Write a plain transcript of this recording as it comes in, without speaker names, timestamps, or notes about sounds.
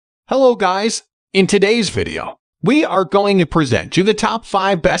Hello guys, in today's video, we are going to present you the top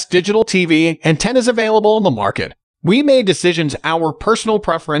 5 best digital TV antennas available on the market. We made decisions our personal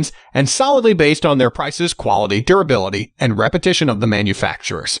preference and solidly based on their prices, quality, durability, and repetition of the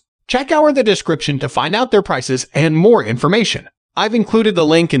manufacturers. Check out the description to find out their prices and more information. I've included the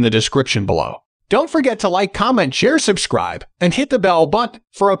link in the description below. Don't forget to like, comment, share, subscribe, and hit the bell button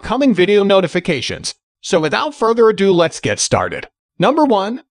for upcoming video notifications. So without further ado, let's get started. Number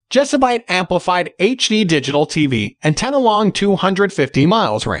 1. Gesobyte Amplified HD Digital TV Antenna Long 250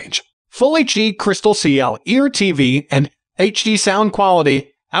 miles Range. Full HD Crystal CL Ear TV and HD sound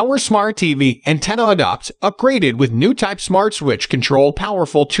quality. Our smart TV antenna adopts upgraded with new type smart switch control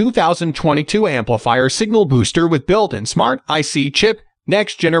powerful 2022 amplifier signal booster with built-in smart IC chip,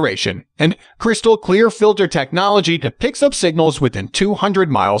 next generation, and crystal clear filter technology that picks up signals within 200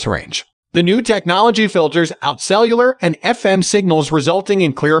 miles range. The new technology filters out cellular and FM signals, resulting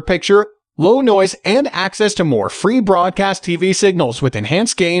in clearer picture, low noise, and access to more free broadcast TV signals with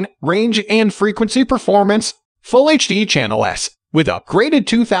enhanced gain, range, and frequency performance. Full HD Channel S. With upgraded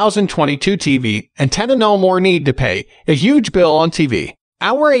 2022 TV antenna, no more need to pay a huge bill on TV.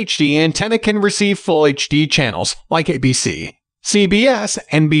 Our HD antenna can receive full HD channels like ABC, CBS,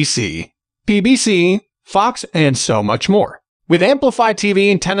 NBC, PBC, Fox, and so much more. With Amplified TV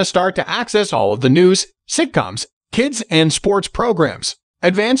antenna, start to access all of the news, sitcoms, kids, and sports programs.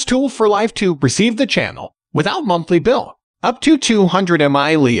 Advanced tool for life to receive the channel without monthly bill. Up to 200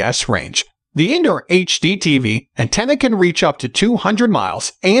 miles range. The indoor HDTV antenna can reach up to 200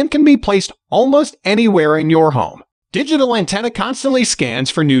 miles and can be placed almost anywhere in your home. Digital antenna constantly scans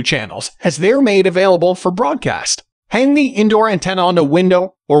for new channels as they're made available for broadcast. Hang the indoor antenna on a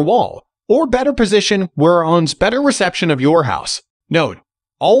window or wall, or better position where it owns better reception of your house. Note: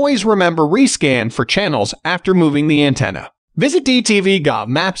 always remember rescan for channels after moving the antenna. Visit DTV.gov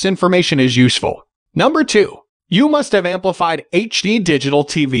Maps, information is useful. Number 2. You must have Amplified HD Digital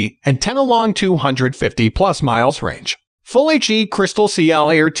TV Antenna Long 250 plus miles range. Full HD Crystal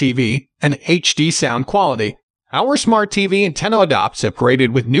CL Ear TV and HD sound quality. Our smart TV antenna adopts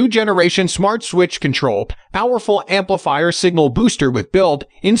upgraded with new generation smart switch control, powerful amplifier signal booster with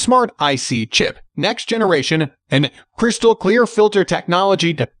built-in smart IC chip, next generation, and crystal clear filter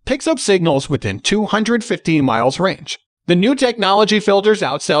technology that picks up signals within 250 miles range. The new technology filters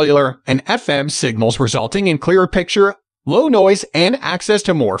out cellular and FM signals, resulting in clearer picture, low noise, and access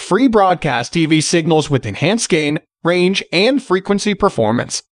to more free broadcast TV signals with enhanced gain, range, and frequency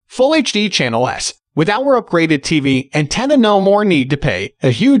performance. Full HD Channel S. With our upgraded TV antenna, no more need to pay a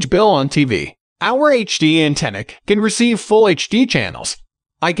huge bill on TV. Our HD antenna can receive full HD channels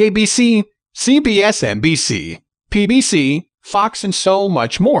like ABC, CBS, NBC, PBC, Fox, and so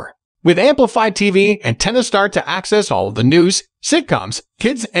much more. With Amplified TV antenna, start to access all of the news, sitcoms,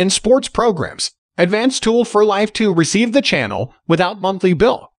 kids, and sports programs. Advanced tool for life to receive the channel without monthly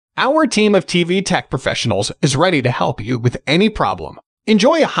bill. Our team of TV tech professionals is ready to help you with any problem.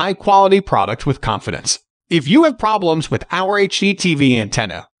 Enjoy a high-quality product with confidence. If you have problems with our HDTV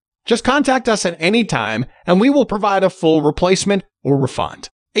antenna, just contact us at any time and we will provide a full replacement or refund.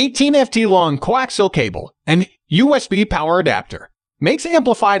 18 FT long coaxial cable and USB power adapter makes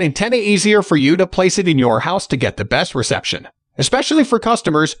amplified antenna easier for you to place it in your house to get the best reception, especially for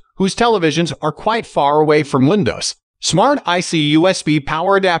customers whose televisions are quite far away from windows. Smart IC USB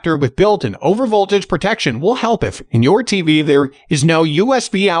power adapter with built-in overvoltage protection will help if in your TV there is no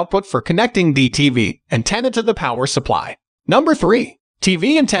USB output for connecting the TV antenna to the power supply. Number 3.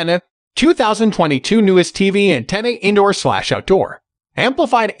 TV Antenna 2022 Newest TV Antenna Indoor/Outdoor.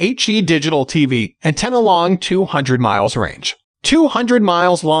 Amplified HD Digital TV Antenna Long 200 miles range. 200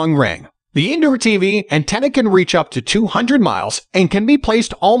 miles long range. The indoor TV antenna can reach up to 200 miles and can be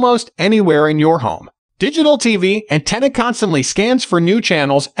placed almost anywhere in your home. Digital TV antenna constantly scans for new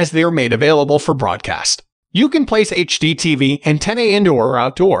channels as they are made available for broadcast. You can place HD TV antenna indoor or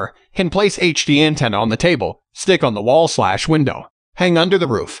outdoor, can place HD antenna on the table, stick on the wall/window, hang under the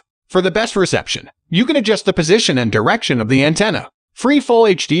roof. For the best reception, you can adjust the position and direction of the antenna. Free full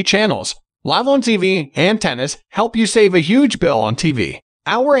HD channels. Live on TV antennas help you save a huge bill on TV.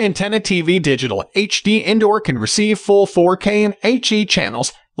 Our antenna TV Digital HD Indoor can receive full 4K and HD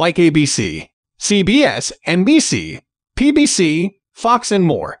channels like ABC, CBS, NBC, PBC, Fox, and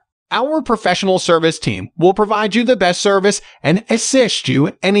more. Our professional service team will provide you the best service and assist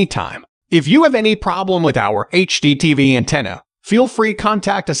you anytime. If you have any problem with our HDTV antenna, feel free to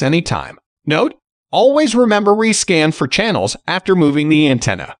contact us anytime. Note: always remember rescan for channels after moving the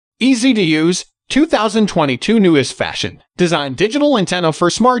antenna. Easy to use, 2022 newest fashion. Design digital antenna for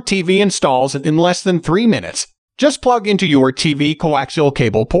smart TV installs in less than 3 minutes. Just plug into your TV coaxial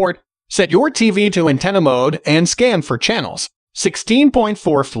cable port, set your TV to antenna mode, and scan for channels.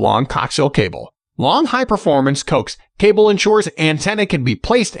 16.4 long coaxial cable. Long high-performance Coax cable ensures antenna can be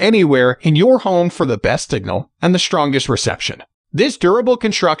placed anywhere in your home for the best signal and the strongest reception. This durable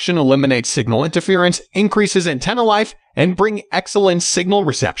construction eliminates signal interference, increases antenna life, and brings excellent signal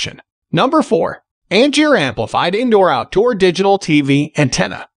reception. Number 4. Angier Amplified Indoor-Outdoor Digital TV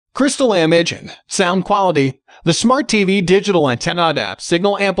Antenna. Crystal image and sound quality. The Smart TV digital antenna adapts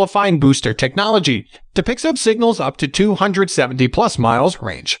signal amplifying booster technology to pick up signals up to 270 plus miles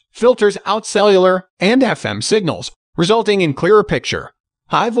range, filters out cellular and FM signals, resulting in clearer picture,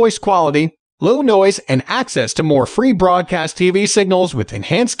 high voice quality, low noise, and access to more free broadcast TV signals with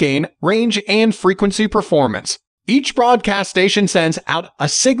enhanced gain, range, and frequency performance. Each broadcast station sends out a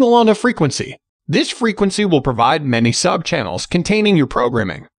signal on a frequency. This frequency will provide many sub-channels containing your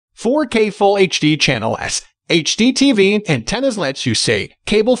programming. 4K Full HD Channel S HDTV antennas lets you say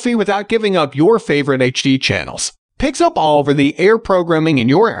cable free without giving up your favorite HD channels. Picks up all over-the-air programming in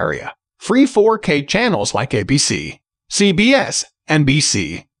your area. Free 4K channels like ABC, CBS,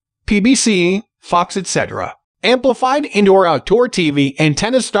 NBC, PBC, Fox, etc. Amplified indoor-outdoor TV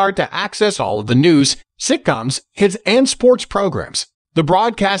antennas start to access all of the news, sitcoms, hits, and sports programs. The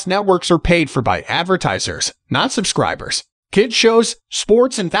broadcast networks are paid for by advertisers, not subscribers. Kids shows,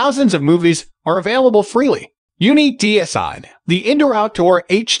 sports, and thousands of movies are available freely. Unique DSI. The indoor-outdoor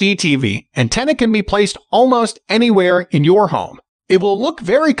HDTV antenna can be placed almost anywhere in your home. It will look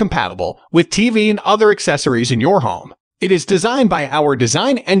very compatible with TV and other accessories in your home. It is designed by our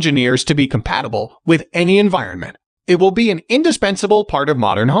design engineers to be compatible with any environment. It will be an indispensable part of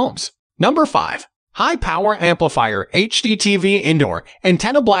modern homes. Number 5. High Power Amplifier HDTV Indoor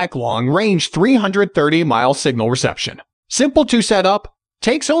Antenna Black Long Range 330 Mile Signal Reception. Simple to set up,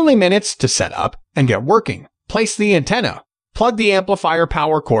 takes only minutes to set up and get working. Place the antenna, plug the amplifier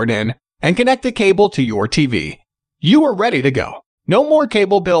power cord in, and connect the cable to your TV. You are ready to go. No more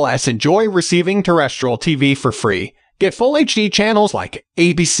cable bill as enjoy receiving terrestrial TV for free. Get full HD channels like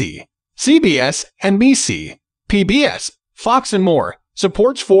ABC, CBS, NBC, PBS, Fox, and more.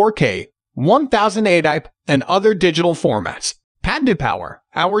 Supports 4K, 1080p, and other digital formats. Patented power.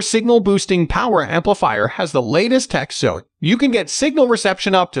 Our signal boosting power amplifier has the latest tech so you can get signal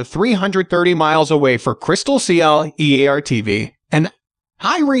reception up to 330 miles away for crystal clear TV and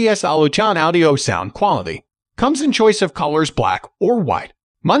high-resolution audio sound quality. Comes in choice of colors black or white.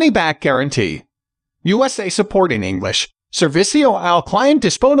 Money-back guarantee. USA support in English. Servicio al client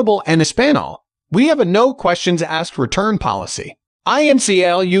disponible en español. We have a no questions asked return policy.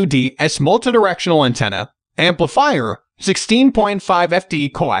 INCLUDS multidirectional antenna. Amplifier. 16.5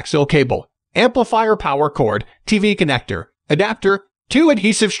 FD coaxial cable, amplifier power cord, TV connector, adapter, 2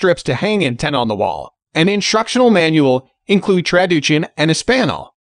 adhesive strips to hang antenna on the wall. An instructional manual include traduction and Espanol.